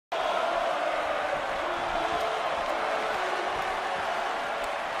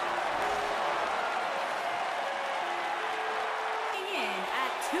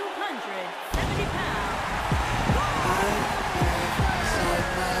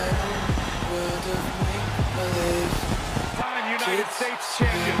United States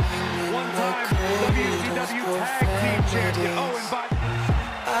champion, one-time WCW Tag Team champion. Oh, and by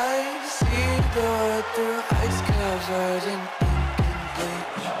I see the world through ice covered in ink and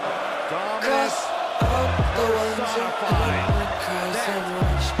bleach. Cross out the ones who paint my cars and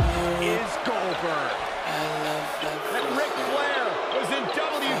watch me is Goldberg. I love And Ric Flair was in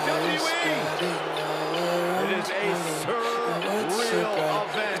WWE. It is a surreal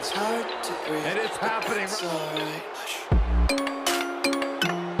event. It's hard to breathe, and it's happening. It's alright.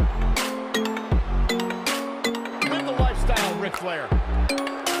 Live the lifestyle, Ric Flair.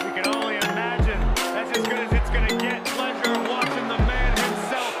 We can only imagine that's as good as it's going to get. Pleasure of watching the man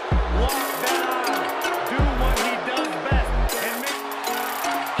himself walk down, do what he does best, and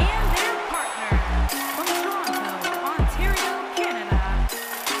their partner from Toronto, Ontario, Canada,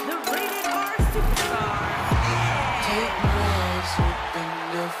 the Rated R Superstar. Take my eyes open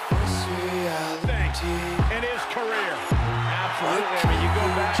to force reality. in his career. Absolutely. I mean, you go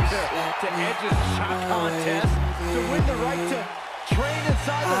back to Edge's shot contest to win the right to train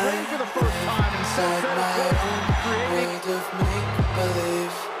inside the ring for the first time and set a creating of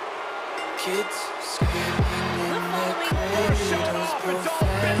make-believe. Kids screaming in their cradles,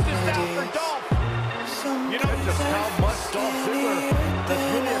 profanities. You know just how much Dolp Ziggler has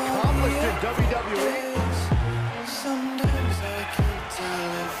really accomplished in WWE. Sometimes I can't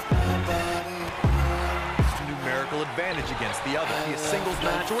tell if my body belongs. Numerical advantage against the other. Be a singles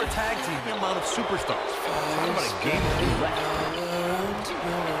match or a tag team. The amount of superstars. Talk about a game of roulette.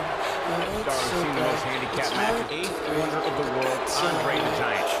 Stars seen the most handicapped match. Eighth wonder of the world, Andre the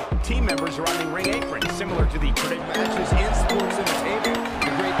Giant. Team members are on the ring apron, similar to the predict matches in sports entertainment. The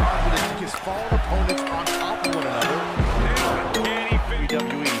great art of the his fallen opponents on top of one another. Now, can he fit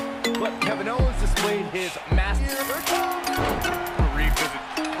WWE? But Kevin Owens displayed his master. Revisit.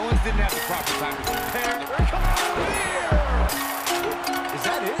 Owens didn't have the proper time to prepare. Come on, Is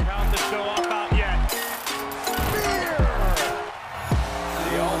that it? Count the show off out yet. Spear!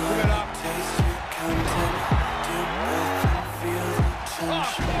 The ultimate up. Taste your content, deep breath and feel the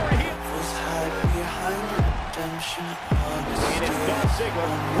tension. Fools hide behind redemption. And it's Dolp Ziggler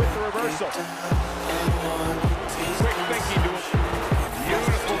with the reversal. Quick thinking to it.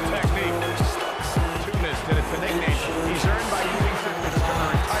 Beautiful technique. Tunist, and it's a nickname he's earned by using some of his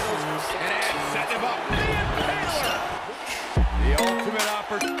current titles and setting him up. The ultimate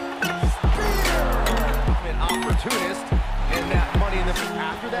opportunist, and that money in the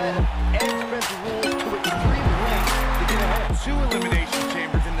after that, Edge bent the rules to extreme length to get ahead. Two elimination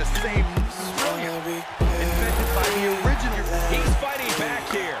chambers in the same invented by the original. He's fighting back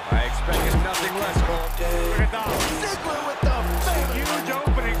here. I expected nothing less, Cole. Ziggler with the huge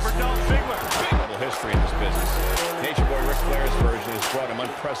opening for Dolph Ziggler. Incredible history in this business. Nation Boy Ric Flair's version has brought him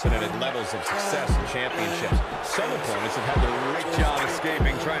unprecedented levels of success and championships. Some opponents have had the right job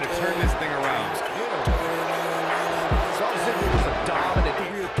escaping, trying to turn this thing around. Ziggler was a dominant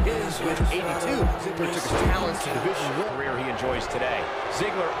career pins with 82. Ziggler took his talents to Division I career he enjoys today.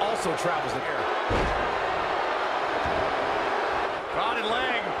 Ziggler also travels in air. Prodded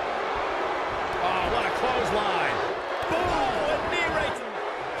leg. Oh, what a clothesline. Boom! A knee right to...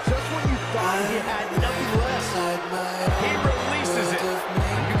 Just when you thought he had nothing left, he releases it.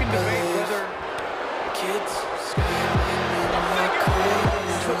 You can debate whether... Kids screaming in my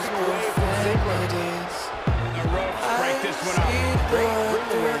cradles, Slipping away from Ziggler. The ropes break this one up. Great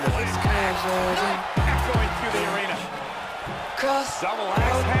awareness. Going through the arena. Double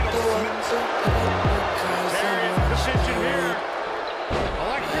axe handles. Various position here.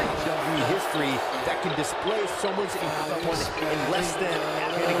 Electric. WWE history that can display someone's someone in less than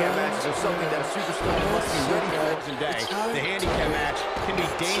Handicap matches are something that a superstar must be ready for today. The handicap match can be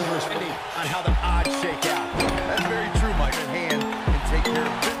dangerous depending on how the odds shake out. That's very true, Mike. Hand can take care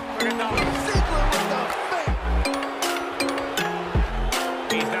of it. Look at that. Ziggler with the fake.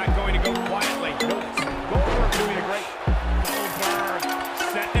 He's not going to go quietly. Goldberg doing a great. Goldberg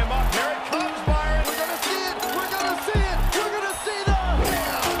setting him up. Here it comes, Byron. We're gonna see it. We're gonna see it. We're gonna see the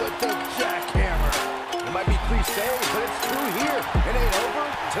With the jackhammer. It might be cliche, but it's true here. It ain't over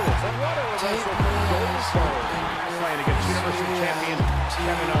till it's a water reversal for Goldberg. Playing against Universal Champion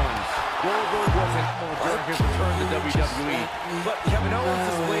Kevin Owens. Goldberg wasn't during his return to WWE, but Kevin Owens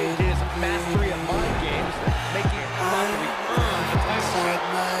displayed his mastery of mind games, making it finally earn the title shot.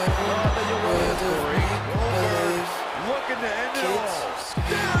 Then you'll know the story. Goldberg looking to end it all.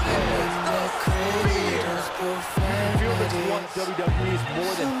 There it is, the spear. You feel this one WWE is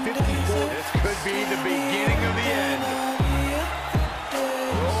more than 54. This could be the beginning of the end.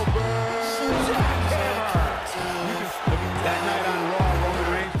 Goldberg jackhammer. That night on Raw, Roman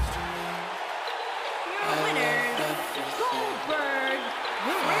Reigns. Your winner, Goldberg.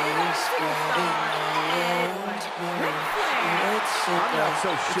 I'm not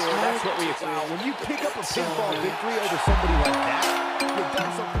so sure that's what we expect. When you pick up a pinfall victory over somebody like that, you've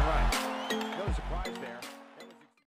done something right.